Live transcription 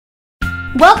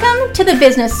Welcome to the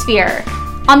Business Sphere.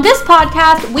 On this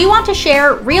podcast, we want to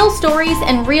share real stories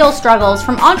and real struggles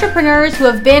from entrepreneurs who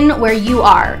have been where you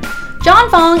are. John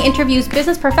Fong interviews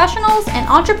business professionals and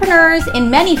entrepreneurs in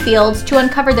many fields to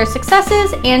uncover their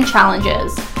successes and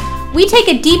challenges. We take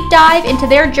a deep dive into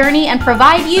their journey and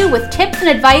provide you with tips and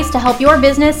advice to help your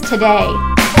business today.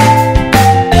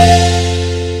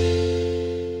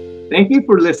 Thank you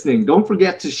for listening. Don't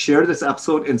forget to share this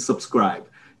episode and subscribe.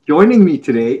 Joining me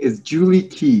today is Julie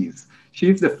Keys.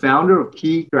 She's the founder of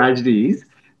Key Strategies.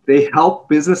 They help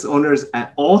business owners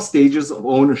at all stages of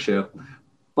ownership,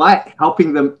 but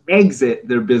helping them exit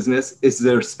their business is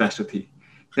their specialty.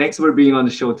 Thanks for being on the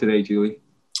show today, Julie.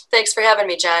 Thanks for having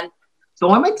me, John.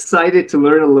 So I'm excited to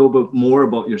learn a little bit more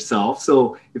about yourself.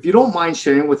 So if you don't mind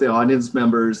sharing with the audience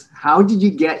members, how did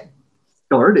you get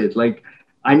started?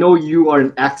 I know you are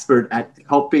an expert at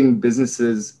helping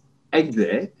businesses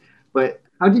exit, but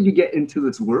how did you get into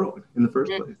this world in the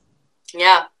first place?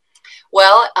 Yeah.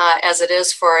 Well, as it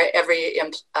is for every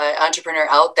entrepreneur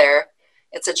out there,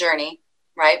 it's a journey,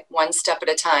 right? One step at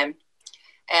a time.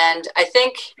 And I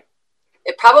think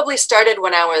it probably started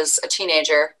when I was a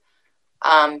teenager.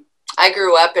 I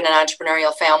grew up in an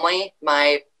entrepreneurial family.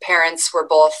 My parents were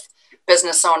both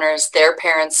business owners. Their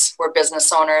parents were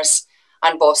business owners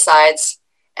on both sides.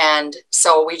 And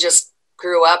so we just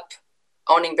grew up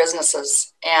owning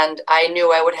businesses. And I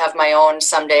knew I would have my own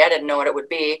someday. I didn't know what it would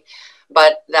be,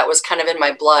 but that was kind of in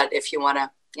my blood, if you want to,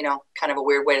 kind of a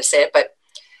weird way to say it. But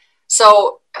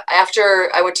so after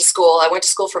I went to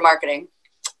school for marketing.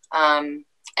 And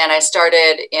I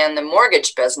started in the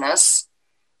mortgage business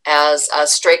as a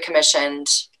straight commissioned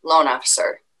loan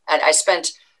officer. And I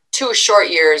spent 2 short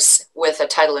years with a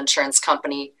title insurance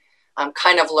company,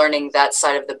 kind of learning that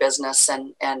side of the business,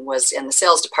 and was in the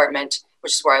sales department,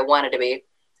 which is where I wanted to be.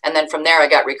 And then from there, I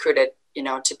got recruited,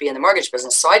 to be in the mortgage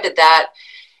business. So I did that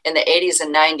in the 80s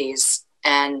and 90s.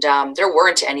 And there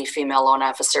weren't any female loan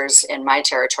officers in my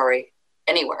territory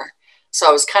anywhere. So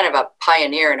I was kind of a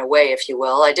pioneer in a way, if you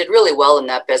will. I did really well in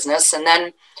that business, and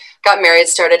then got married,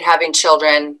 started having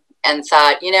children, and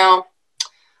thought,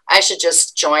 I should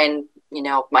just join,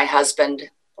 my husband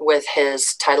with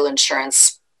his title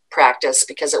insurance practice,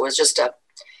 because it was just a,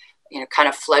 kind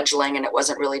of fledgling, and it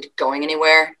wasn't really going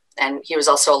anywhere. And he was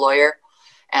also a lawyer.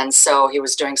 And so he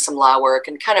was doing some law work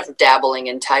and kind of dabbling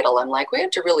in title. I'm like, we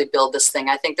have to really build this thing.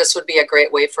 I think this would be a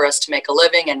great way for us to make a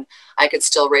living, and I could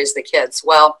still raise the kids.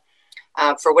 Well,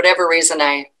 for whatever reason,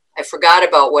 I forgot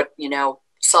about what,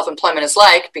 self-employment is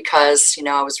like, because,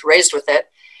 I was raised with it.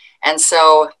 And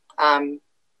so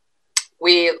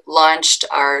we launched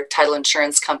our title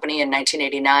insurance company in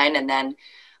 1989, and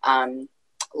then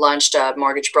launched a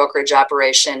mortgage brokerage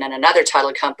operation and another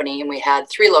title company. And we had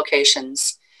 3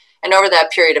 locations. And over that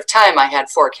period of time, I had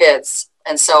 4 kids.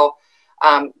 And so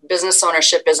business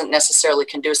ownership isn't necessarily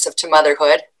conducive to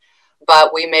motherhood,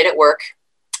 but we made it work.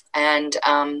 And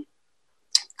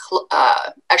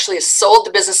actually sold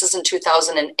the businesses in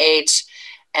 2008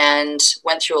 and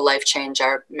went through a life change.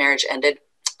 Our marriage ended,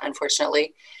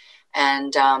 unfortunately.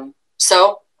 And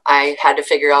so I had to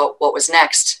figure out what was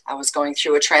next. I was going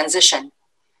through a transition.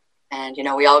 And,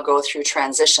 we all go through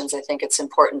transitions. I think it's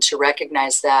important to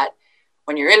recognize that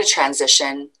when you're in a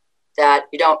transition, that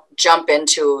you don't jump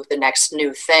into the next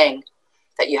new thing,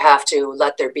 that you have to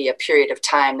let there be a period of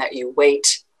time that you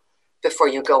wait before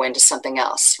you go into something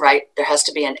else, right? There has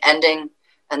to be an ending,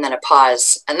 and then a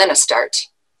pause, and then a start.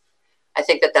 I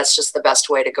think that that's just the best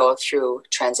way to go through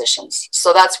transitions.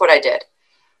 So that's what I did.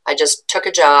 I just took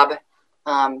a job,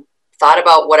 thought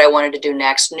about what I wanted to do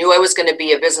next, knew I was going to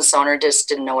be a business owner, just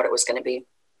didn't know what it was going to be.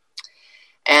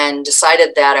 And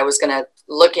decided that I was going to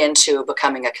look into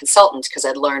becoming a consultant, because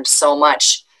I'd learned so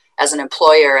much as an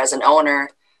employer, as an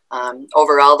owner,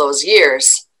 over all those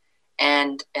years.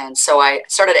 And so I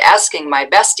started asking my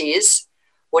besties,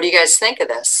 what do you guys think of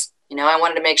this? I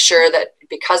wanted to make sure that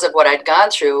because of what I'd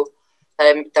gone through,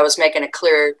 that I was making a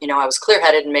clear, I was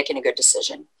clear-headed and making a good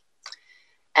decision.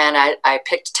 And I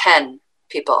picked 10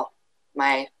 people,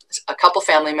 a couple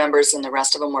family members, and the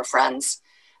rest of them were friends.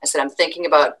 I said, I'm thinking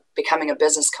about becoming a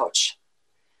business coach.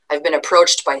 I've been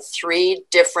approached by 3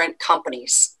 different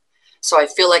companies. So I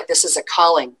feel like this is a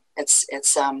calling.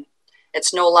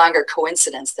 It's no longer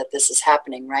coincidence that this is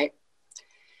happening, right?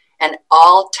 And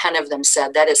all 10 of them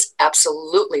said, that is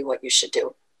absolutely what you should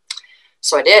do.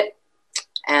 So I did.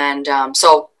 And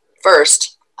so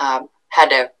first, had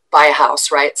to buy a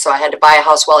house, right? So I had to buy a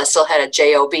house while I still had a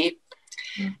job.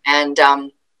 And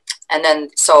then,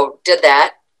 so did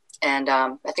that. And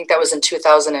I think that was in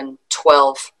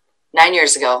 2012, 9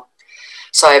 years ago.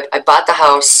 So I bought the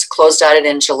house, closed on it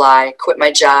in July, quit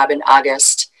my job in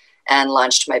August, and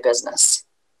launched my business.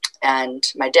 And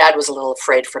my dad was a little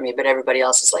afraid for me, but everybody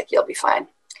else is like, you'll be fine.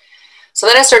 So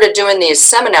then I started doing these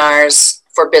seminars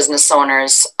for business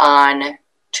owners on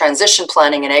transition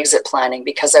planning and exit planning,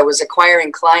 because I was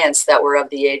acquiring clients that were of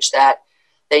the age that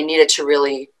they needed to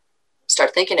really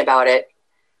start thinking about it.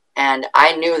 And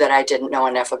I knew that I didn't know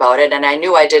enough about it. And I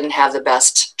knew I didn't have the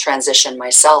best transition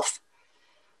myself.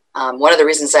 One of the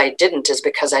reasons I didn't is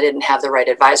because I didn't have the right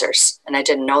advisors. And I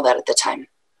didn't know that at the time.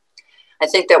 I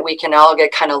think that we can all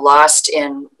get kind of lost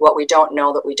in what we don't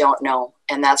know that we don't know.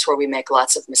 And that's where we make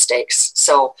lots of mistakes.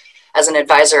 So as an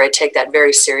advisor, I take that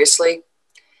very seriously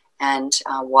and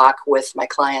walk with my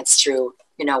clients through,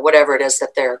 whatever it is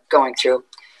that they're going through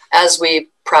as we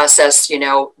process,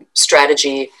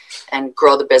 strategy and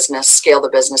grow the business, scale the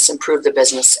business, improve the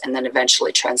business, and then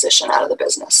eventually transition out of the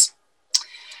business.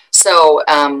 So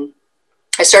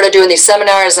I started doing these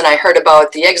seminars, and I heard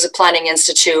about the Exit Planning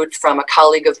Institute from a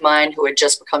colleague of mine who had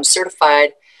just become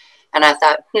certified. And I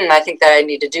thought, I think that I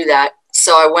need to do that.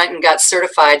 So I went and got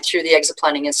certified through the Exit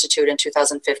Planning Institute in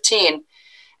 2015.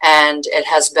 And it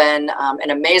has been an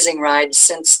amazing ride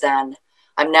since then.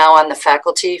 I'm now on the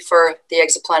faculty for the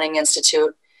Exit Planning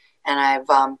Institute, and I've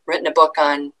written a book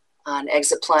on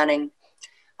exit planning.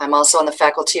 I'm also on the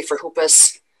faculty for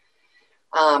HOOPUS.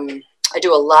 I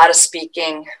do a lot of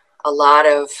speaking, a lot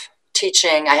of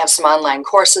teaching. I have some online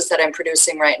courses that I'm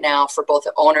producing right now for both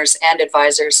owners and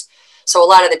advisors. So a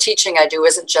lot of the teaching I do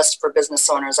isn't just for business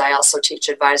owners. I also teach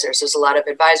advisors. There's a lot of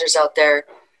advisors out there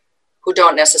who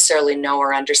don't necessarily know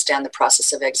or understand the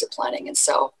process of exit planning. And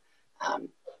so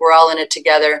we're all in it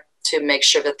together to make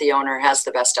sure that the owner has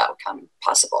the best outcome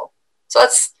possible. So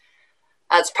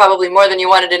that's probably more than you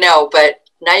wanted to know, but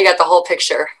now you got the whole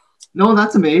picture. No,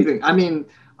 that's amazing. I mean,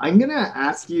 I'm going to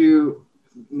ask you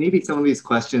maybe some of these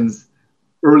questions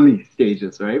early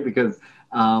stages, right? Because,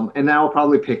 and then I'll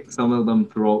probably pick some of them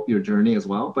throughout your journey as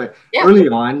well. But yeah. Early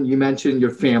on, you mentioned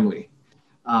your family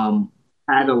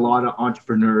had a lot of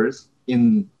entrepreneurs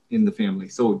in the family.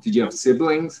 So did you have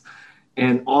siblings?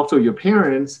 And also your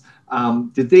parents,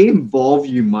 did they involve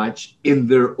you much in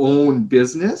their own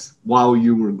business while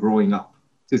you were growing up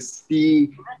to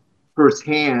see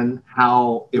firsthand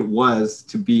how it was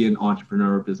to be an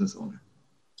entrepreneur or business owner?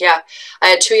 Yeah, I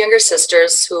had two younger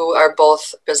sisters who are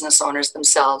both business owners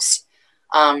themselves.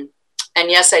 And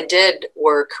yes, I did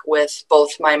work with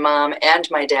both my mom and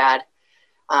my dad.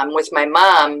 With my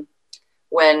mom,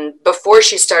 before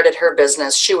she started her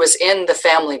business, she was in the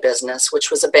family business, which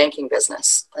was a banking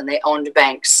business, and they owned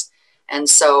banks. And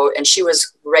she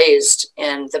was raised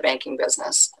in the banking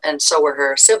business, and so were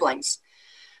her siblings.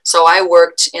 So I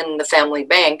worked in the family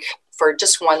bank for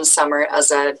just one summer as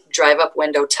a drive-up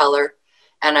window teller,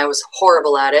 and I was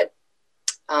horrible at it.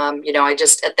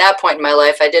 At that point in my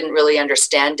life, I didn't really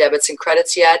understand debits and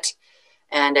credits yet,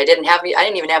 and I didn't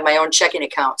even have my own checking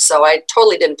account, so I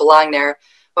totally didn't belong there.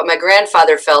 But my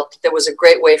grandfather felt that was a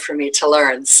great way for me to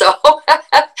learn. So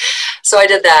I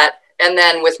did that. And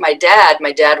then with my dad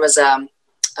was,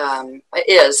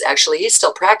 he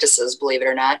still practices, believe it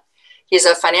or not. He's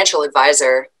a financial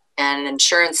advisor and an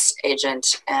insurance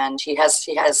agent. And he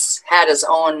has had his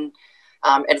own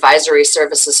advisory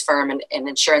services firm and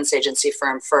insurance agency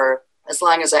firm for as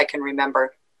long as I can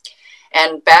remember.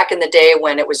 And back in the day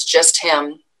when it was just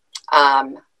him,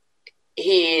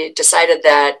 he decided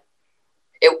that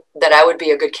I would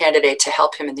be a good candidate to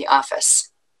help him in the office.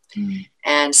 Mm.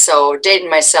 And so dating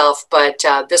myself, but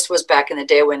this was back in the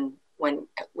day when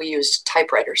we used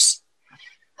typewriters,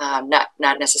 not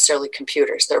necessarily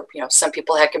computers. There, some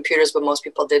people had computers, but most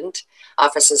people didn't.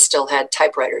 Offices still had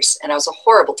typewriters, and I was a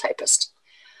horrible typist.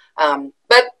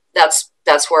 But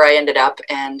that's where I ended up,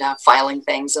 and filing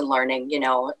things and learning,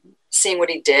 seeing what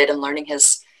he did and learning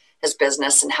his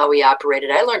business and how he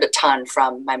operated. I learned a ton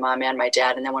from my mom and my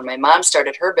dad. And then when my mom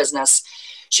started her business,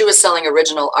 she was selling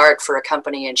original art for a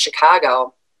company in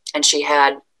Chicago, and she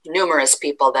had numerous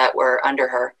people that were under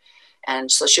her.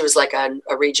 And so she was like a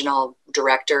regional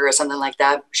director or something like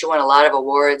that. She won a lot of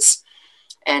awards,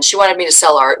 and she wanted me to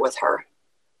sell art with her.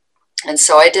 And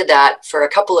so I did that for a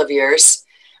couple of years,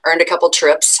 earned a couple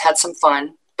trips, had some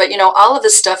fun. But, all of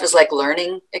this stuff is like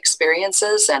learning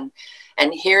experiences and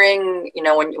hearing,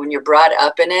 when you're brought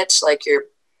up in it, like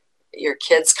your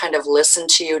kids kind of listen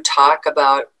to you talk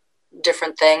about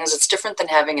different things. It's different than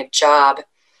having a job.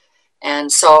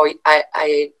 And so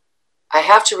I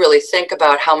have to really think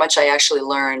about how much I actually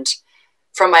learned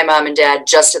from my mom and dad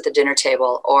just at the dinner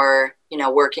table, or,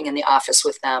 working in the office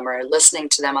with them, or listening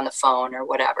to them on the phone, or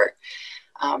whatever.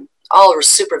 All were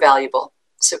super valuable,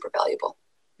 super valuable.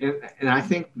 And I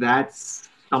think that's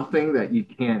something that you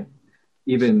can't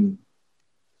even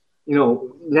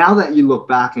now that you look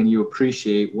back and you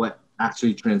appreciate what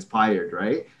actually transpired,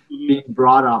 right? Mm-hmm. Being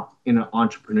brought up in an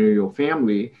entrepreneurial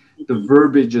family, the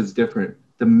verbiage is different.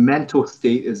 The mental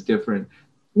state is different.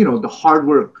 The hard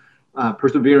work,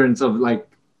 perseverance of like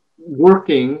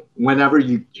working whenever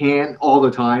you can all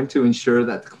the time to ensure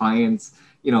that the clients,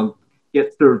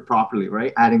 get served properly,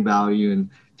 right? Adding value and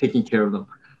taking care of them.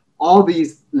 All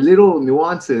these little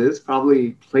nuances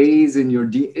probably plays in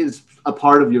is a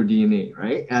part of your DNA,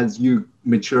 right? As you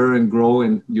mature and grow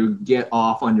and you get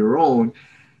off on your own,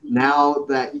 now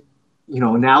that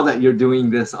you're doing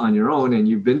this on your own and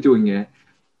you've been doing it,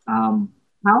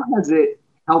 how has it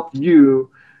helped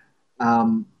you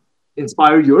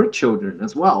inspire your children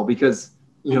as well? Because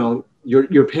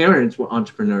your parents were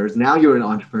entrepreneurs. Now you're an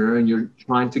entrepreneur and you're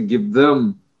trying to give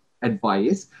them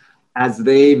advice as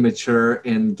they mature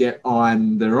and get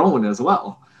on their own as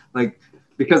well. Like,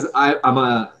 because I'm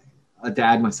a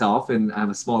dad myself and I'm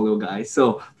a small little guy.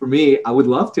 So for me, I would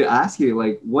love to ask you,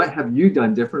 like, what have you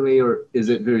done differently, or is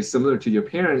it very similar to your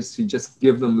parents to just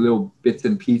give them little bits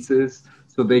and pieces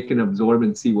so they can absorb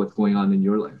and see what's going on in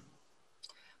your life?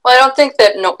 Well, I don't think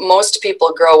that most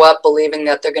people grow up believing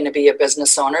that they're going to be a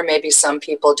business owner. Maybe some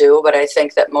people do, but I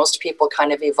think that most people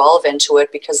kind of evolve into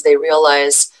it because they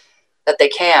realize that they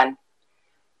can.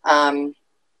 And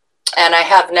I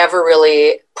have never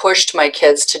really pushed my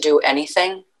kids to do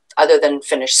anything other than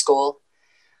finish school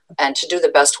and to do the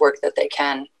best work that they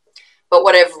can. But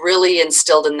what I've really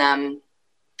instilled in them,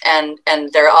 and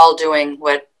they're all doing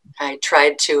what I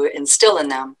tried to instill in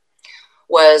them,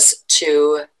 was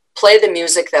to play the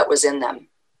music that was in them.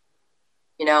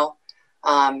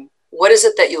 What is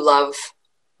it that you love?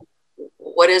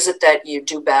 What is it that you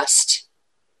do best?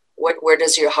 Where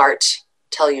does your heart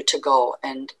tell you to go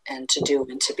and to do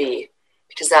and to be?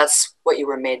 Because that's what you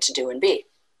were made to do and be.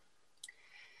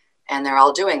 And they're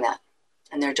all doing that.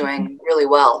 And they're doing really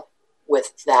well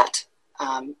with that.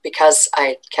 Because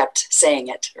I kept saying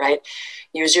it, right?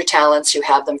 Use your talents. You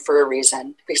have them for a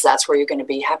reason, because that's where you're going to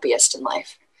be happiest in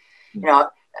life.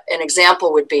 An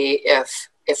example would be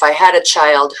if I had a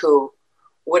child who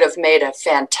would have made a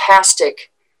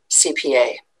fantastic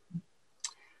CPA,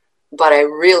 but I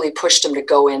really pushed them to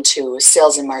go into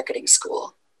sales and marketing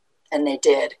school, and they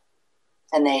did,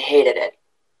 and they hated it,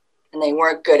 and they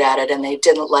weren't good at it, and they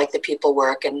didn't like the people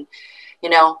work, and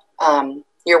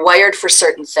you're wired for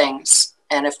certain things,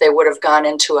 and if they would have gone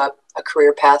into a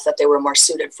career path that they were more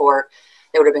suited for,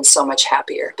 they would have been so much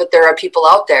happier. But there are people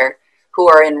out there who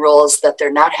are in roles that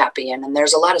they're not happy in, and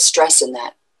there's a lot of stress in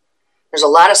that. There's a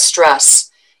lot of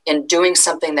stress in doing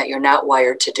something that you're not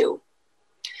wired to do.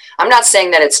 I'm not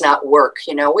saying that it's not work.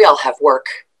 We all have work,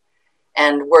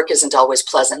 and work isn't always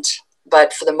pleasant.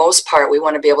 But for the most part, we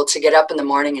want to be able to get up in the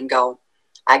morning and go,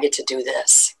 I get to do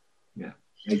this. Yeah,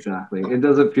 exactly. It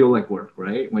doesn't feel like work,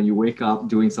 right? When you wake up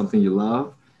doing something you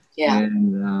love. Yeah.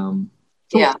 And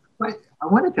I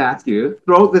wanted to ask you,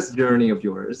 throughout this journey of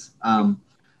yours,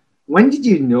 when did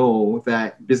you know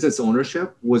that business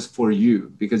ownership was for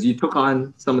you? Because you took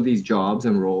on some of these jobs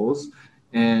and roles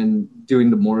and doing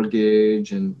the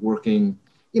mortgage and working,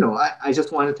 I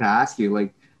just wanted to ask you,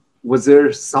 like, was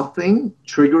there something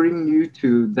triggering you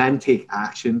to then take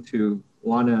action to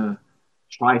want to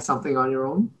try something on your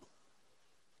own?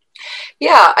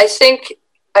 Yeah, I think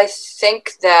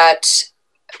that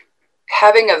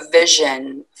having a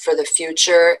vision for the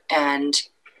future and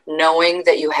knowing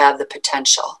that you have the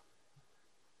potential,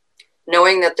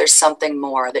 knowing that there's something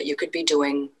more, that you could be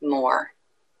doing more.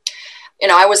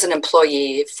 I was an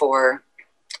employee for,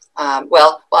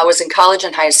 while I was in college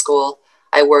and high school,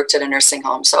 I worked at a nursing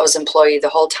home. So I was employee the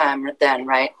whole time then,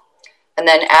 right? And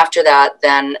then after that,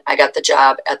 then I got the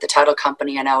job at the title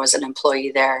company and I was an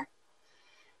employee there.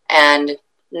 And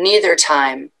neither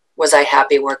time was I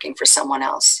happy working for someone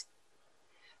else.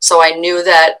 So I knew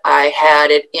that I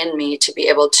had it in me to be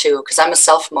able to, because I'm a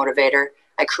self-motivator,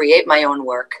 I create my own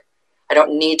work. I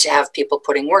don't need to have people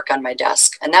putting work on my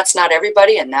desk. And that's not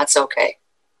everybody, and that's okay.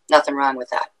 Nothing wrong with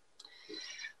that.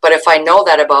 But if I know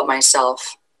that about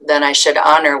myself, then I should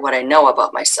honor what I know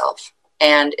about myself.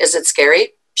 And is it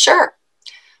scary? Sure.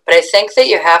 But I think that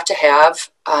you have to have,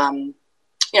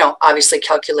 obviously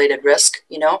calculated risk.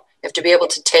 You have to be able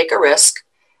to take a risk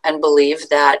and believe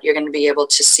that you're going to be able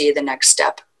to see the next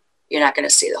step. You're not going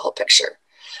to see the whole picture.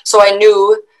 So I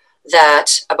knew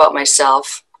that about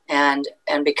myself. And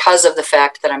because of the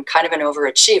fact that I'm kind of an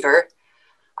overachiever,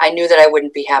 I knew that I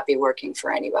wouldn't be happy working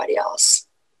for anybody else.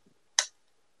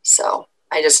 So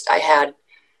I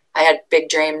had big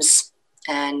dreams,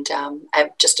 and I'm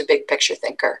just a big picture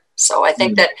thinker. So I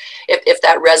think that if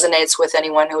that resonates with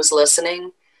anyone who's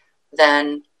listening,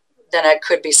 then then it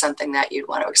could be something that you'd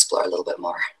want to explore a little bit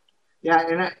more. Yeah,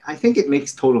 and I think it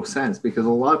makes total sense because a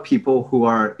lot of people who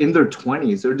are in their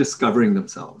 20s are discovering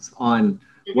themselves on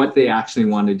what they actually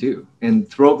want to do. And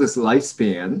throughout this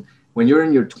lifespan, when you're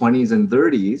in your 20s and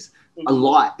 30s, a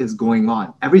lot is going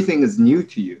on. Everything is new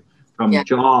to you, from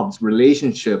jobs,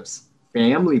 relationships,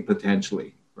 family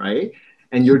potentially, right?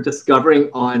 And you're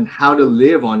discovering on how to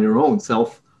live on your own,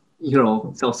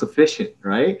 self-sufficient,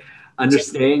 right?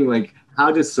 Understanding like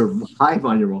how to survive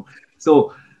on your own.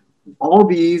 So all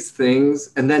these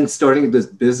things, and then starting this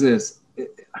business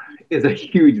is a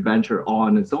huge venture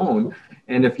on its own.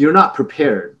 And if you're not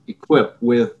prepared, equipped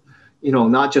with,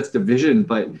 not just the vision,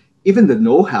 but even the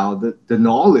know-how, the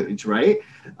knowledge, right?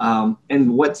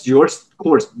 And what's your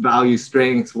core value,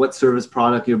 strengths, what service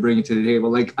product you're bringing to the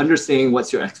table, like understanding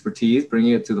what's your expertise,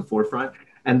 bringing it to the forefront,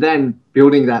 and then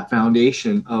building that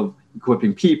foundation of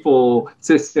equipping people,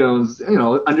 systems,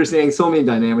 understanding so many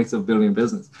dynamics of building a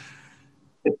business.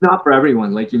 It's not for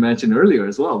everyone, like you mentioned earlier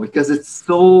as well, because a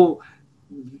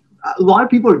lot of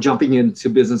people are jumping into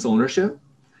business ownership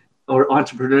or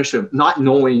entrepreneurship, not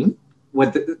knowing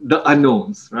what the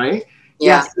unknowns, right?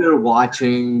 Yeah. Yes, they're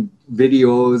watching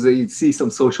videos, they see some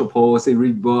social posts, they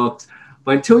read books,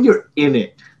 but until you're in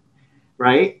it,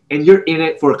 right? And you're in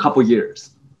it for a couple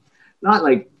years, not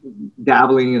like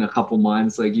dabbling in a couple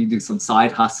months, like you do some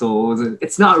side hustles.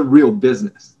 It's not a real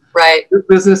business. Right. Your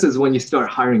business is when you start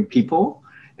hiring people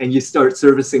and you start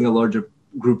servicing a larger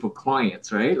group of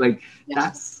clients, right? Like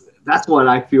that's what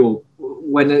I feel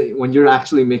when you're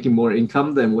actually making more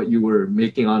income than what you were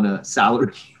making on a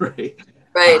salary, right?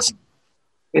 Right.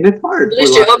 And it's hard. At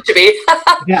least you hope to be.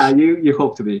 Yeah, you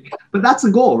hope to be. But that's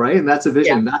a goal, right? And that's a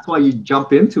vision. Yeah. That's why you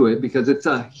jump into it, because it's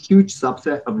a huge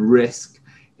subset of risk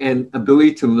and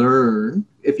ability to learn.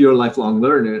 If you're a lifelong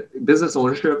learner, business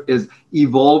ownership is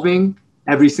evolving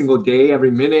every single day,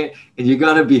 every minute, and you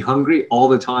got to be hungry all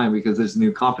the time because there's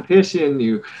new competition,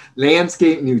 new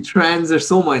landscape, new trends. There's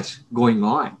so much going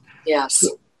on. Yes.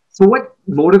 So what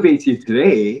motivates you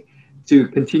today to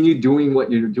continue doing what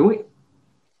you're doing?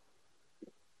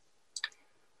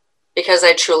 Because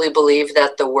I truly believe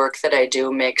that the work that I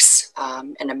do makes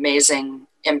an amazing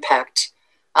impact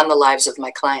on the lives of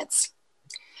my clients.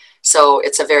 So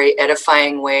it's a very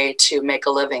edifying way to make a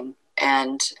living,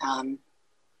 and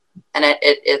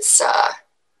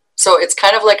it's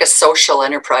kind of like a social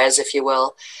enterprise, if you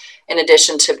will, in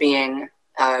addition to being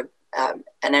an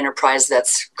enterprise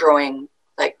that's growing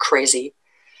like crazy,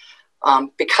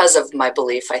 because of my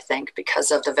belief, I think,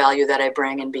 because of the value that I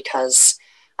bring, and because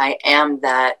I am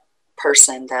that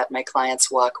person that my clients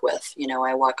walk with.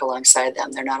 I walk alongside them.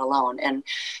 They're not alone. And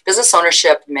business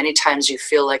ownership, many times you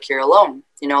feel like you're alone.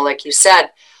 Like you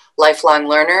said, lifelong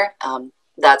learner.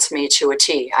 That's me to a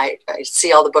T. I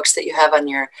see all the books that you have on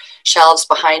your shelves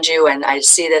behind you, and I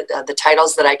see that the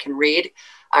titles that I can read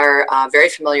are very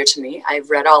familiar to me. I've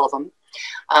read all of them,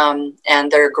 and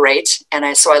they're great.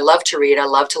 And so I love to read. I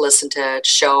love to listen to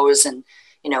shows and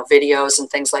videos and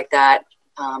things like that.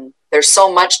 There's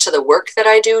so much to the work that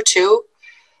I do too,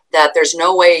 that there's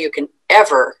no way you can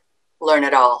ever learn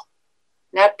it all.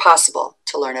 Not possible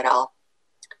to learn it all.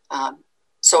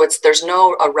 So there's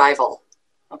no arrival.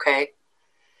 Okay.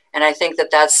 And I think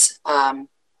that's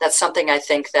something I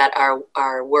think that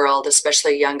our world,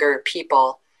 especially younger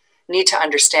people, need to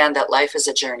understand, that life is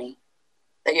a journey,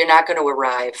 that you're not going to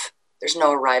arrive. There's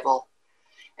no arrival.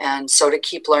 And so to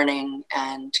keep learning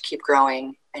and keep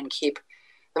growing and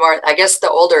the more, I guess, the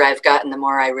older I've gotten, the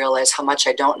more I realize how much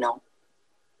I don't know,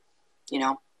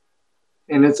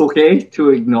 And it's okay to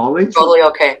acknowledge. Totally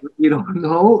okay. You don't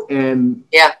know. And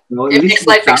yeah, it makes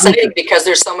life exciting because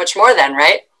there's so much more then,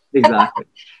 right? Exactly.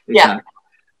 Yeah.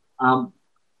 And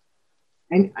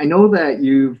I know that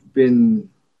you've been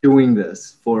doing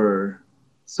this for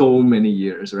so many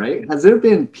years, right? Has there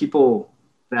been people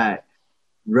that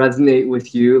resonate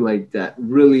with you, like that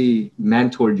really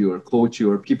mentored you or coach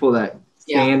you, or people that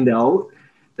stand out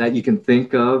that you can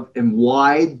think of, and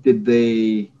why do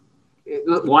they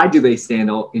stand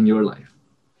out in your life?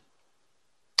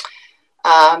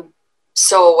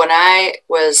 So when I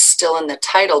was still in the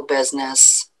title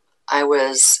business, I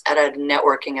was at a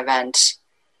networking event,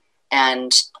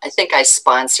 and I think I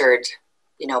sponsored,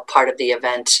 part of the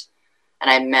event, and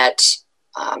I met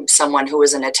someone who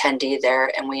was an attendee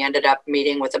there, and we ended up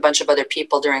meeting with a bunch of other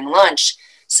people during lunch,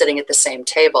 sitting at the same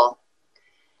table.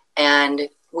 And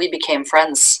we became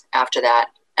friends after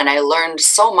that. And I learned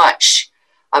so much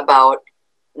about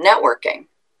networking.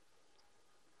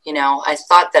 I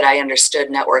thought that I understood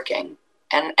networking,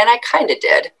 and I kind of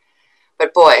did.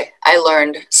 But boy, I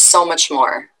learned so much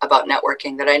more about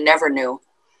networking that I never knew.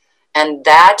 And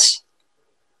that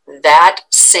that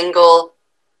single,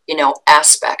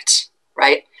 aspect,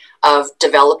 right, of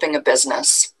developing a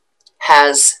business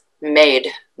has made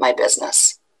my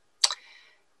business.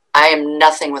 I am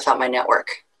nothing without my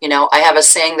network. I have a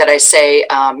saying that I say,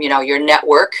 your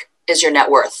network is your net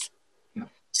worth. Yeah.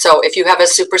 So if you have a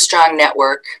super strong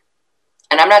network,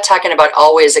 and I'm not talking about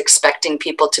always expecting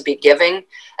people to be giving,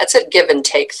 that's a give and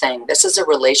take thing. This is a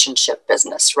relationship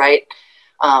business, right?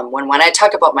 When I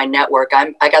talk about my network,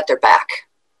 I got their back.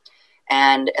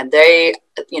 And they,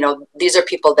 these are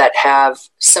people that have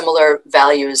similar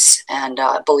values and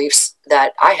beliefs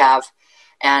that I have,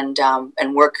 and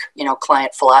work,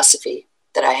 client philosophy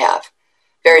that I have.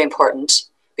 Very important,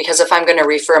 because if I'm going to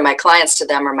refer my clients to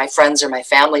them, or my friends or my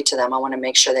family to them, I want to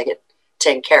make sure they get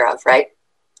taken care of, right?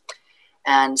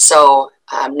 And so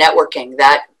networking,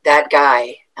 that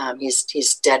guy,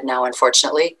 he's dead now,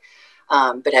 unfortunately,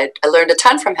 but I learned a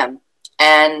ton from him.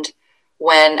 And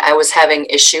when I was having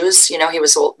issues, he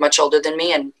was much older than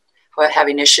me, and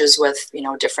having issues with,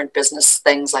 different business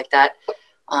things like that,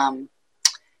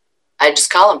 I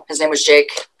just call him. His name was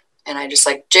Jake. And I just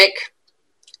like, Jake,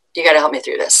 you got to help me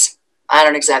through this. I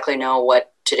don't exactly know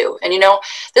what to do. And,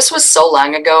 this was so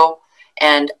long ago.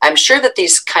 And I'm sure that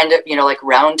these kind of, like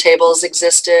round tables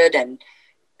existed, and,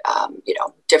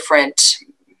 different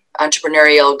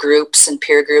entrepreneurial groups and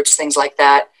peer groups, things like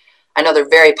that. I know they're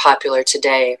very popular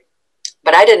today,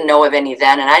 but I didn't know of any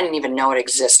then, and I didn't even know it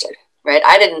existed, right?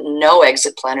 I didn't know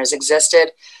exit planners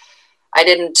existed. I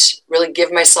didn't really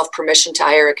give myself permission to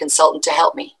hire a consultant to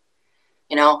help me,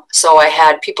 So I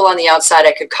had people on the outside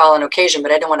I could call on occasion,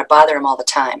 but I didn't want to bother them all the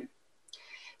time.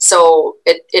 So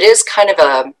it is kind of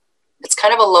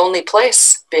a lonely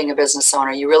place being a business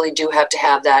owner. You really do have to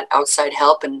have that outside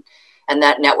help and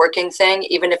that networking thing,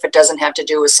 even if it doesn't have to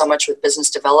do with so much with business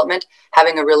development.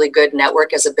 Having a really good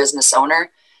network as a business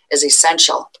owner is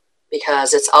essential,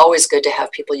 because it's always good to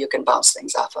have people you can bounce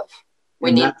things off of.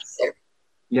 We need there.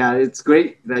 Yeah, it's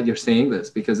great that you're saying this,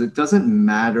 because it doesn't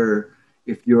matter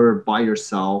if you're by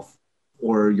yourself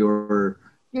or you're,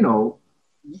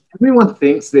 everyone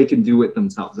thinks they can do it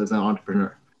themselves as an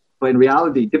entrepreneur. But in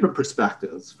reality, different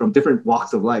perspectives from different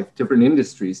walks of life, different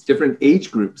industries, different age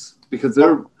groups, because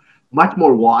they're much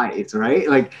more wise, right?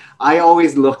 Like I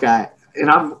always look at, and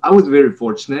I was very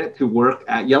fortunate to work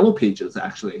at Yellow Pages,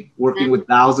 actually, working with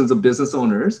thousands of business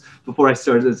owners before I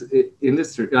started this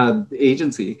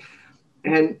agency.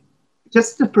 And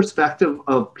just the perspective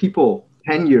of people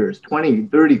 10 years, 20,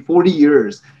 30, 40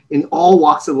 years in all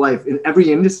walks of life, in every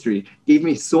industry, gave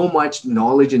me so much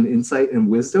knowledge and insight and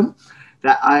wisdom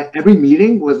that every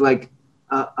meeting was like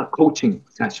a coaching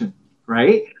session,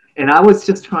 right? And I was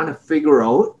just trying to figure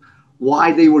out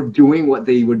why they were doing what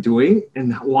they were doing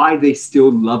and why they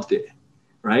still loved it,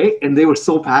 right? And they were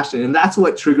so passionate. And that's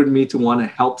what triggered me to want to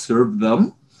help serve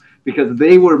them, because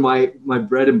they were my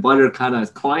bread and butter kind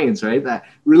of clients, right? That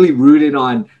really rooted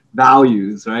on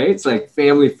values, right? It's like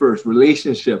family first,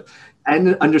 relationship,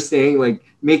 and understanding, like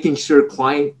making sure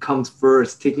client comes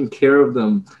first, taking care of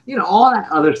them, all that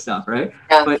other stuff, right?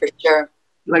 Yeah, but, for sure.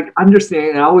 Like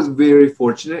understanding, I was very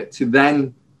fortunate to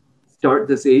then start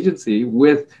this agency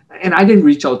with, and I didn't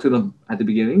reach out to them at the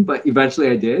beginning, but eventually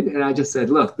I did. And I just said,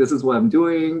 look, this is what I'm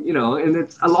doing, and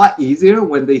it's a lot easier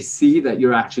when they see that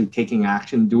you're actually taking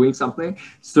action, doing something,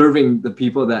 serving the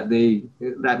people that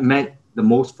meant the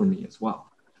most for me as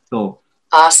well. So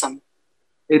awesome.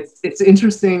 It's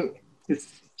interesting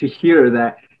to hear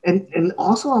that. And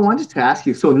also I wanted to ask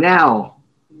you, so now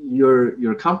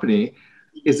your company,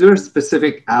 is there a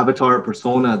specific avatar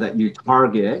persona that you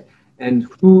target? And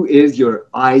who is your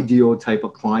ideal type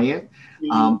of client?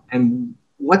 And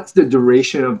what's the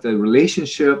duration of the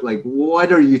relationship? Like,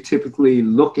 what are you typically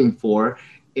looking for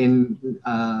in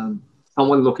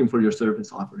someone looking for your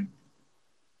service offering?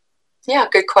 Yeah,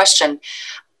 good question.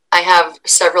 I have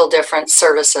several different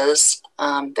services.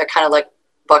 They're kind of like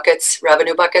buckets,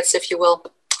 revenue buckets, if you will.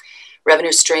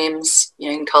 Revenue streams,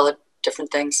 you can call it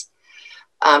different things.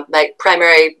 My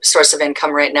primary source of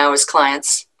income right now is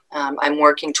clients. I'm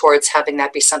working towards having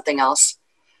that be something else,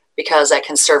 because I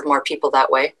can serve more people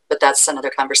that way, but that's another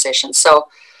conversation. So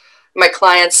my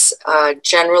clients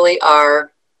generally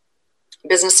are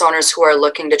business owners who are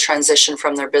looking to transition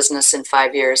from their business in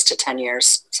 5 years to 10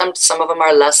 years. Some of them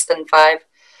are less than 5.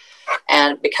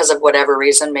 And because of whatever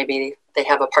reason, maybe they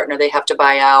have a partner they have to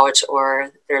buy out,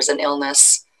 or there's an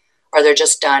illness, or they're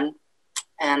just done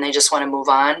and they just want to move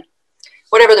on.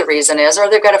 Whatever the reason is, or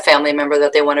they've got a family member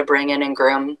that they want to bring in and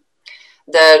groom.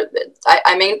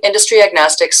 I'm industry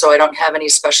agnostic, so I don't have any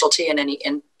specialty in any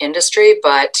industry,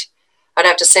 but I'd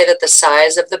have to say that the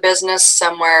size of the business,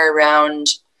 somewhere around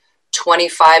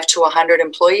 25 to 100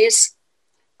 employees,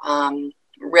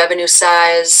 Revenue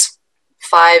size,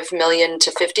 5 million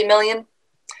to 50 million.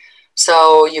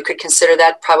 So you could consider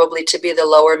that probably to be the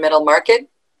lower middle market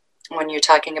when you're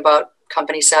talking about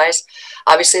company size.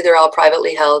 Obviously, they're all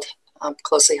privately held,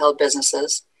 closely held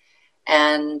businesses.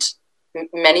 And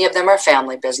many of them are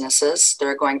family businesses.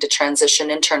 They're going to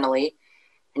transition internally,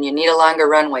 and you need a longer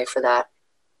runway for that.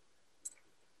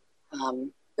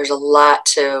 There's a lot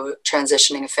to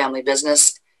transitioning a family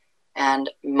business, and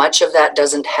much of that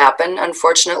doesn't happen,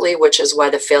 unfortunately, which is why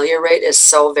the failure rate is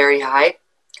so very high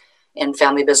in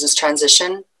family business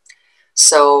transition.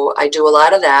 So I do a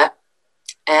lot of that,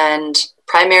 and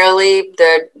primarily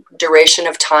the duration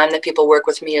of time that people work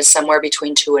with me is somewhere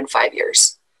between 2 and 5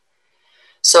 years.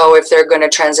 So if they're going to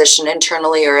transition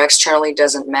internally or externally,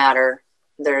 doesn't matter.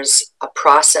 There's a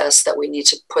process that we need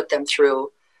to put them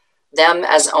through, them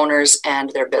as owners and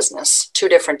their business. 2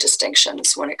 different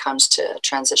distinctions when it comes to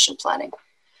transition planning.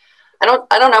 I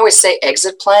don't always say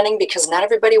exit planning because not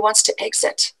everybody wants to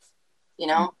exit, you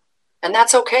know, and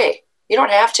that's okay. You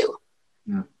don't have to.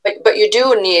 Yeah. But you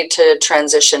do need to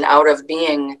transition out of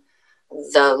being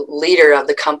the leader of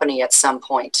the company at some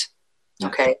point. Yeah.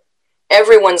 Okay.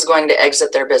 Everyone's going to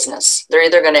exit their business. They're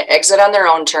either going to exit on their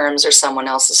own terms or someone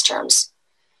else's terms.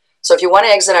 So if you want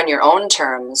to exit on your own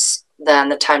terms, then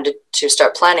the time to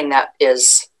start planning that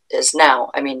is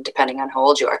now. I mean, depending on how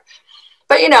old you are.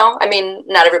 But, you know, I mean,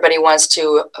 not everybody wants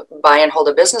to buy and hold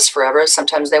a business forever.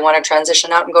 Sometimes they want to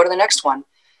transition out and go to the next one.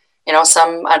 You know,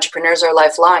 some entrepreneurs are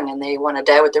lifelong and they want to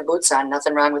die with their boots on.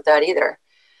 Nothing wrong with that either.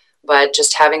 But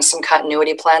just having some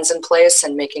continuity plans in place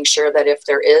and making sure that if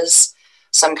there is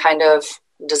some kind of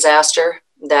disaster,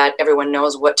 that everyone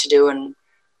knows what to do and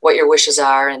what your wishes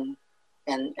are and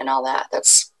all that.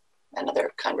 That's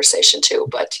another conversation too.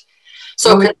 But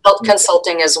so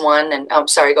consulting is one. And oh,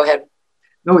 sorry, go ahead.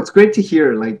 No, it's great to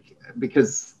hear, like,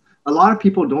 because a lot of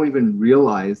people don't even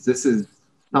realize this is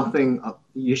something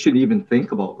you should even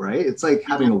think about, right? It's like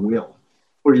having a will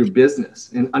for your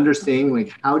business and understanding,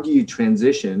 like, how do you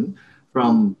transition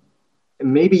from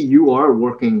maybe you are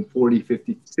working 40,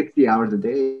 50, 60 hours a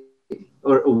day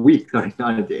or a week, sorry,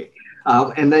 not a day.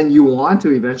 And then you want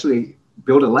to eventually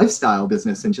build a lifestyle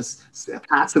business and just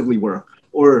passively work,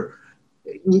 or,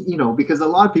 you know, because a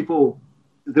lot of people,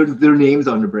 their names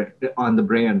on the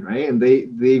brand, right? And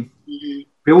they've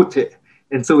built it.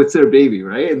 And so it's their baby,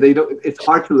 right? And it's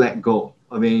hard to let go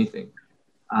of anything.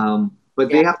 But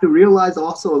they have to realize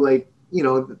also, like, you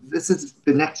know, this is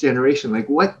the next generation. Like,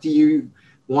 what do you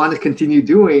want to continue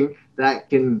doing that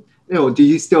can, you know, do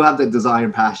you still have the desire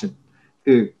and passion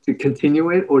to continue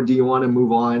it? Or do you want to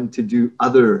move on to do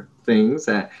other things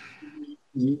that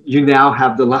you now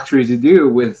have the luxury to do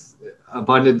with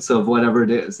abundance of whatever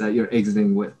it is that you're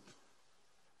exiting with?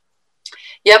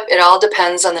 Yep, it all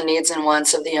depends on the needs and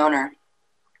wants of the owner.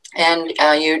 And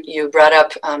you brought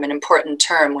up an important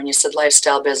term when you said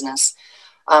lifestyle business.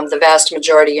 The vast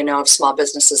majority, you know, of small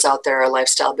businesses out there are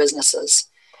lifestyle businesses.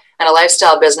 And a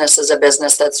lifestyle business is a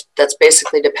business that's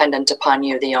basically dependent upon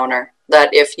you, the owner.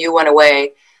 That if you went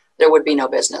away, there would be no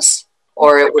business,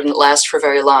 or it wouldn't last for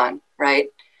very long, right?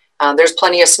 There's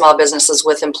plenty of small businesses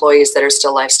with employees that are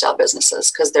still lifestyle businesses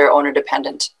because they're owner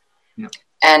dependent. Yeah.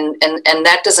 And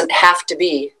that doesn't have to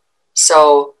be.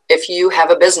 So if you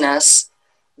have a business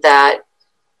that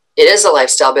it is a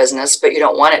lifestyle business, but you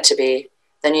don't want it to be,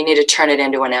 then you need to turn it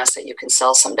into an asset you can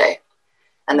sell someday.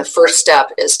 And the first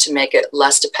step is to make it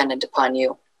less dependent upon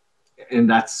you. And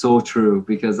that's so true,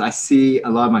 because I see a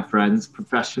lot of my friends,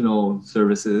 professional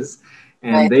services,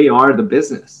 and right. They are the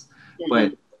business. Mm-hmm.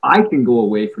 But I can go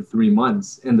away for 3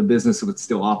 months and the business would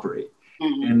still operate.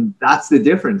 Mm-hmm. And that's the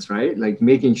difference, right? Like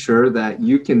making sure that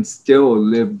you can still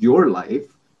live your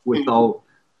life without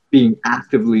being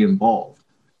actively involved.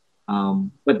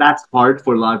 But that's hard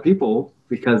for a lot of people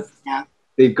because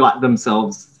they've got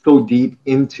themselves so deep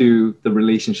into the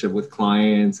relationship with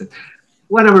clients and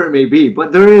whatever it may be.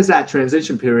 But there is that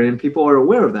transition period and people are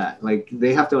aware of that. Like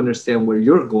they have to understand where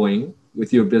you're going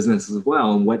with your business as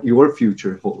well and what your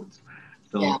future holds.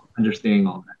 So understanding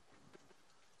all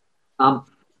that.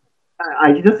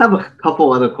 I just have a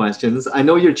couple other questions. I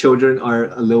know your children are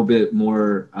a little bit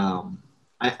more,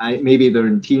 maybe they're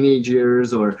in teenage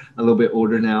years or a little bit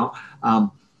older now.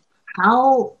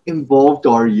 How involved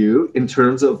are you in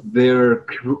terms of their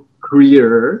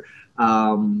career?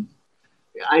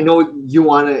 I know you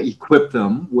want to equip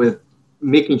them with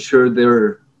making sure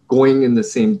they're going in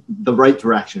the right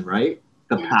direction, right?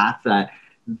 The path that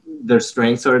their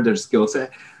strengths are, their skill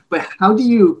set. But how do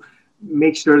you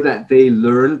make sure that they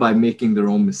learn by making their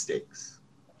own mistakes?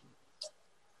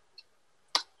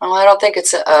 Well, I don't think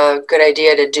it's a good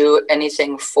idea to do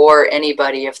anything for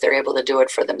anybody if they're able to do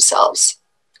it for themselves.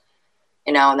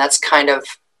 And that's kind of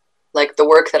like the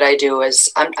work that I do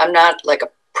is I'm not like a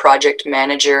project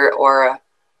manager or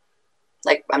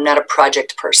I'm not a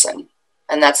project person.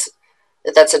 And that's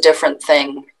a different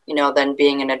thing, than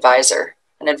being an advisor.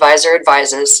 An advisor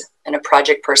advises and a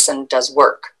project person does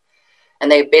work.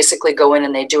 And they basically go in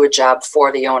and they do a job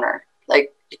for the owner.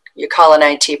 Like you call an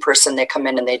IT person, they come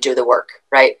in and they do the work,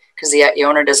 right? Because the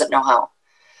owner doesn't know how.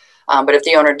 But if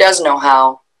the owner does know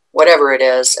how, whatever it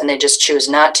is, and they just choose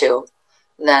not to,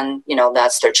 then,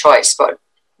 that's their choice. But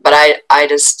I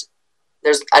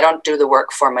don't do the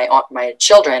work for my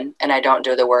children, and I don't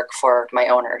do the work for my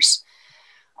owners.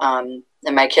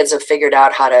 And my kids have figured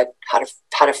out how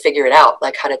to figure it out,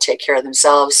 like how to take care of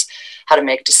themselves, how to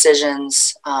make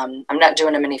decisions. I'm not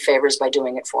doing them any favors by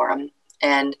doing it for them.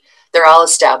 And they're all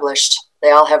established.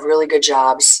 They all have really good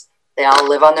jobs. They all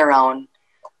live on their own.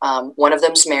 One of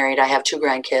them's married. I have 2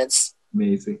 grandkids.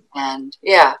 Amazing. And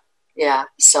yeah.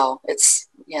 So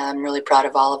I'm really proud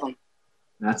of all of them.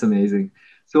 That's amazing.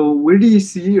 So where do you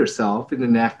see yourself in the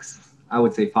next, I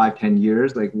would say 5-10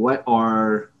 years? Like what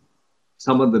are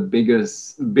some of the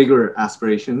bigger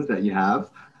aspirations that you have?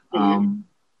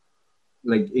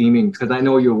 Like aiming, because I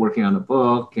know you're working on a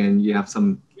book and you have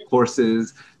some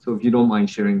courses. So if you don't mind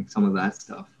sharing some of that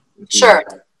stuff. Sure.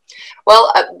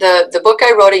 Well, the book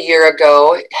I wrote a year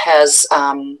ago has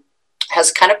kind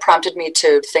of prompted me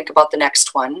to think about the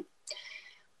next one.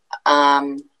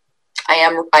 I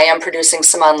am producing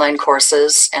some online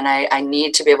courses, and I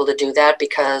need to be able to do that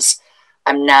because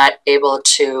I'm not able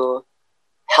to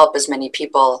help as many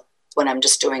people when I'm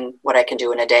just doing what I can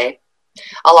do in a day.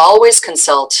 I'll always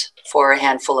consult for a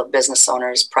handful of business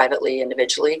owners privately,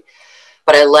 individually,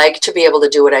 but I like to be able to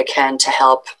do what I can to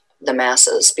help the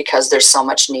masses because there's so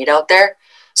much need out there.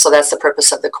 So that's the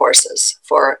purpose of the courses,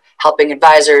 for helping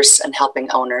advisors and helping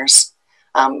owners.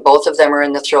 Both of them are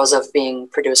in the throes of being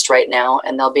produced right now,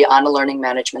 and they'll be on a learning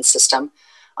management system.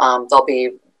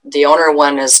 The owner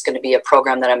one is going to be a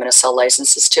program that I'm going to sell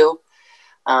licenses to.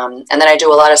 And then I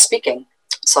do a lot of speaking.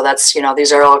 So that's,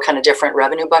 these are all kind of different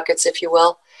revenue buckets, if you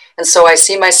will. And so I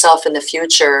see myself in the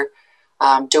future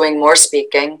doing more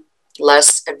speaking,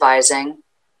 less advising,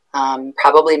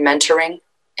 probably mentoring.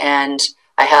 And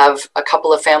I have a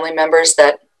couple of family members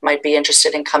that might be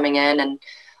interested in coming in and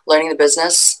learning the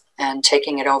business and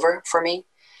taking it over for me.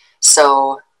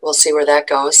 So we'll see where that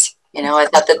goes. I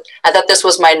thought this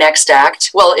was my next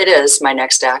act. Well, it is my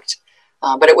next act,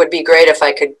 but it would be great if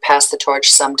I could pass the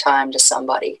torch sometime to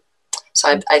somebody.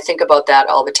 So I think about that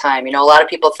all the time. A lot of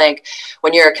people think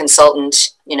when you're a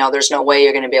consultant, there's no way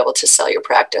you're going to be able to sell your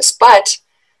practice, but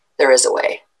there is a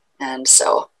way. And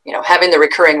so, having the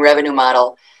recurring revenue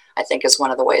model, I think, is one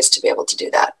of the ways to be able to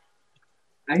do that.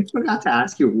 I forgot to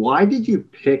ask you, why did you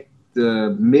pick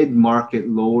the mid-market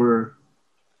lower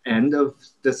end of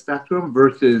the spectrum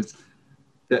versus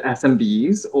the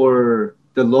SMBs or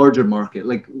the larger market?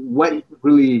 Like what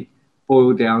really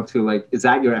boiled down to, like, is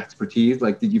that your expertise?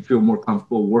 Like, did you feel more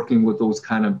comfortable working with those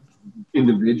kind of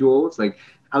individuals? Like,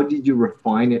 how did you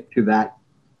refine it to that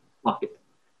bucket?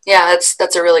 Yeah,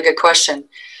 that's a really good question.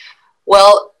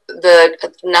 Well,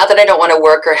 not that I don't want to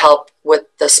work or help with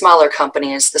the smaller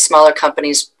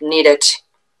companies need it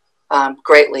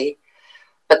greatly,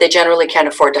 but they generally can't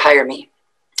afford to hire me,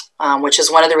 which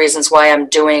is one of the reasons why I'm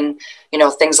doing,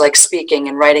 things like speaking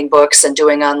and writing books and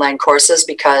doing online courses,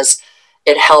 because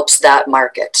it helps that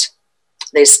market.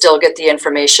 They still get the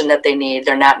information that they need.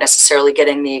 They're not necessarily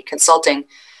getting the consulting,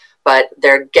 but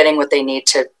they're getting what they need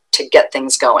to get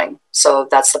things going. So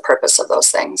that's the purpose of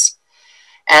those things.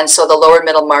 And so the lower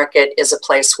middle market is a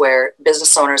place where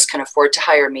business owners can afford to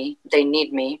hire me. They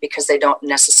need me because they don't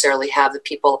necessarily have the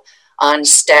people on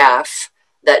staff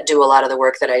that do a lot of the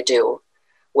work that I do,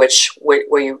 which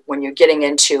when you're getting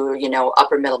into,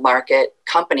 upper middle market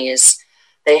companies,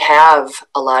 they have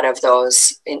a lot of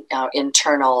those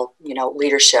internal,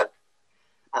 leadership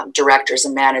directors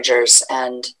and managers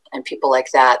and people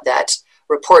like that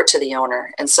report to the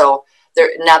owner. And so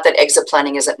not that exit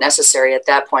planning isn't necessary at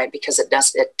that point, because it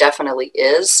definitely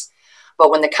is.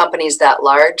 But when the company's that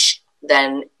large,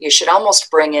 then you should almost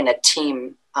bring in a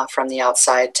team from the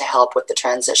outside to help with the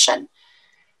transition.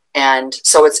 And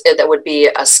so that would be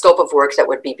a scope of work that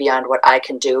would be beyond what I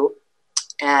can do.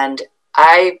 And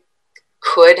I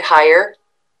could hire.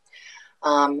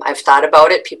 I've thought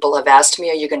about it. People have asked me,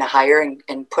 are you going to hire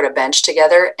and put a bench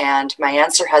together? And my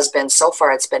answer has been, so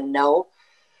far, it's been no.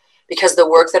 Because the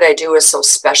work that I do is so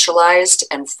specialized,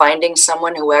 and finding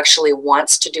someone who actually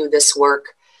wants to do this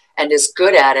work and is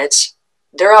good at it,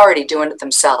 they're already doing it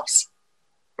themselves,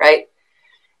 right?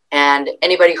 And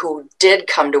anybody who did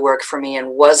come to work for me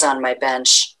and was on my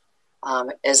bench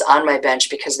is on my bench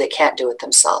because they can't do it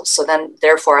themselves. So then,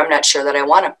 therefore, I'm not sure that I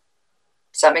want them.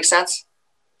 Does that make sense?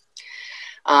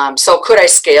 So could I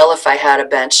scale if I had a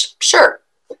bench? Sure.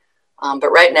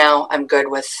 But right now, I'm good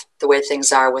with the way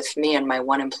things are with me and my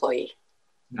one employee.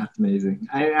 That's amazing.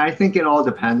 I think it all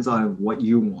depends on what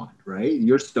you want, right?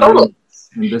 You're starting. Totally.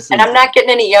 And I'm not getting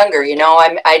any younger. You know,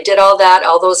 I did all that,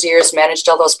 all those years, managed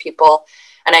all those people,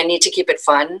 and I need to keep it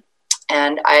fun.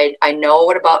 And I know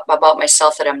what about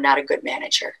myself that I'm not a good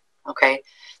manager. Okay.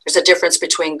 There's a difference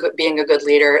between being a good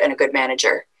leader and a good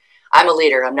manager. I'm a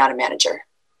leader. I'm not a manager.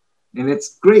 And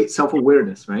it's great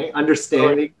self-awareness, right?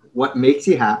 Understanding what makes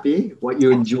you happy, what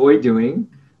you enjoy doing,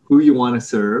 who you want to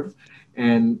serve,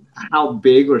 and how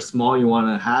big or small you want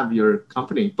to have your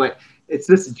company. But it's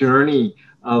this journey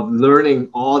of learning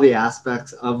all the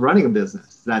aspects of running a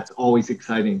business that's always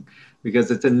exciting, because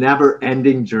it's a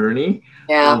never-ending journey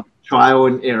of trial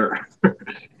and error.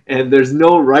 And there's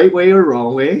no right way or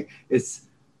wrong way. It's,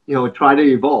 you know, try to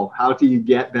evolve. How do you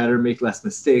get better, make less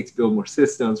mistakes, build more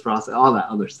systems, process, all that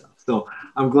other stuff. So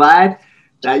I'm glad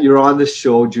that you're on the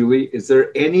show, Julie. Is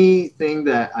there anything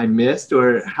that I missed,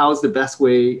 or how's the best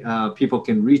way people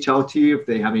can reach out to you if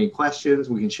they have any questions?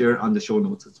 We can share it on the show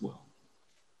notes as well.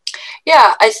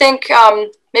 Yeah, I think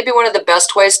maybe one of the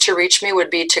best ways to reach me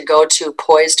would be to go to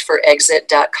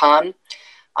poisedforexit.com.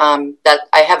 That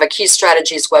I have a Key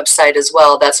Strategies website as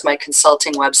well. That's my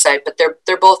consulting website, but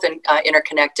they're both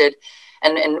interconnected,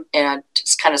 and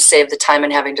just kind of save the time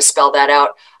and having to spell that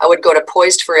out. I would go to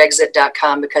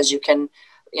poisedforexit.com because you can,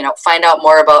 you know, find out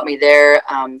more about me there,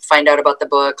 find out about the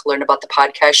book, learn about the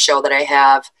podcast show that I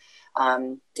have,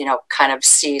 you know, kind of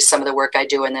see some of the work I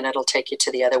do, and then it'll take you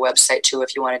to the other website too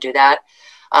if you want to do that.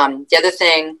 The other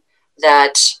thing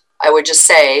that I would just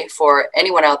say for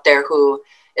anyone out there who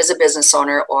is a business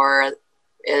owner or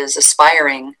is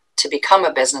aspiring to become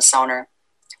a business owner,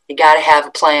 you got to have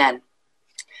a plan.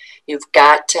 You've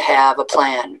got to have a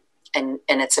plan. And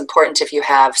it's important if you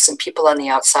have some people on the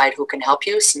outside who can help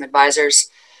you, some advisors,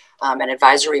 an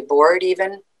advisory board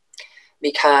even,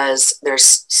 because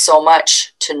there's so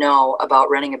much to know about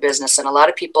running a business. And a lot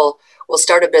of people will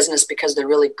start a business because they're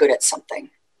really good at something,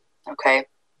 okay?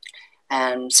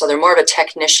 And so they're more of a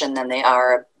technician than they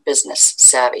are business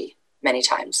savvy many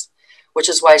times, which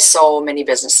is why so many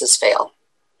businesses fail.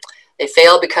 They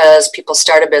fail because people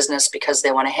start a business because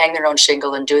they want to hang their own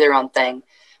shingle and do their own thing,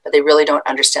 but they really don't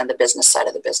understand the business side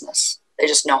of the business. They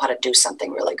just know how to do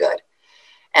something really good.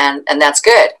 And that's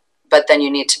good. But then you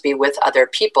need to be with other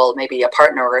people, maybe a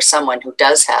partner or someone who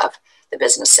does have the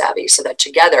business savvy, so that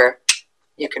together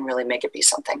you can really make it be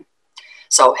something.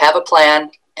 So have a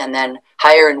plan, and then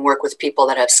hire and work with people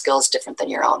that have skills different than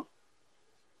your own.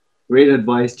 Great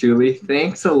advice, Julie.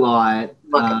 Thanks a lot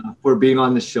for being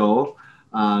on the show.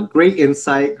 Great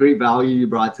insight, great value you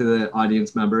brought to the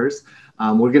audience members.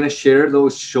 We're going to share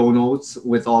those show notes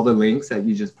with all the links that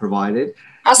you just provided.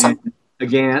 Awesome. And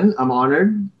again, I'm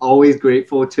honored, always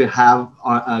grateful to have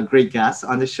great guests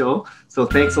on the show. So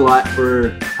thanks a lot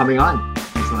for coming on.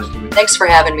 Thanks a lot, Julie. Thanks for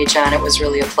having me, John. It was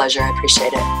really a pleasure. I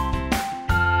appreciate it.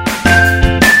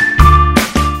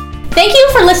 Thank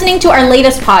you for listening to our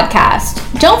latest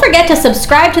podcast. Don't forget to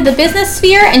subscribe to The Business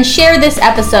Sphere and share this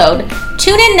episode.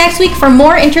 Tune in next week for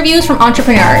more interviews from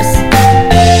entrepreneurs.